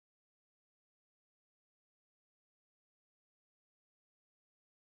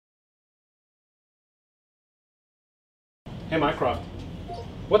Hey Mycroft,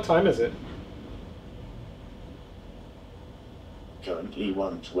 what time is it? Currently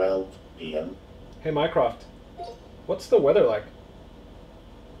 1:12 p.m. Hey Mycroft, what's the weather like?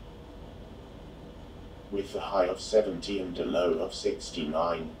 With a high of 70 and a low of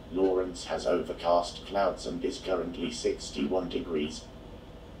 69, Lawrence has overcast clouds and is currently 61 degrees.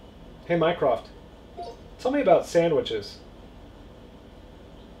 Hey Mycroft, tell me about sandwiches.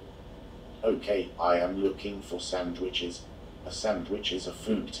 Okay, I am looking for sandwiches. A sandwich is a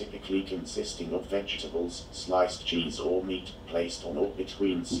food typically consisting of vegetables, sliced cheese or meat, placed on or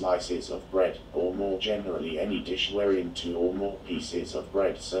between slices of bread, or more generally any dish wherein two or more pieces of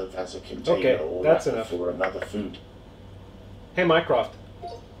bread serve as a container Okay, or that's wrapper enough. for another food. Hey Mycroft,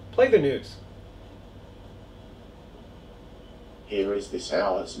 play the news. Here is this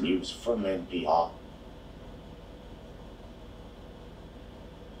hour's news from NPR.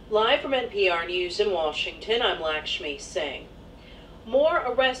 Live from NPR News in Washington, I'm Lakshmi Singh. More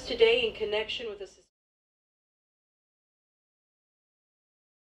arrests today in connection with a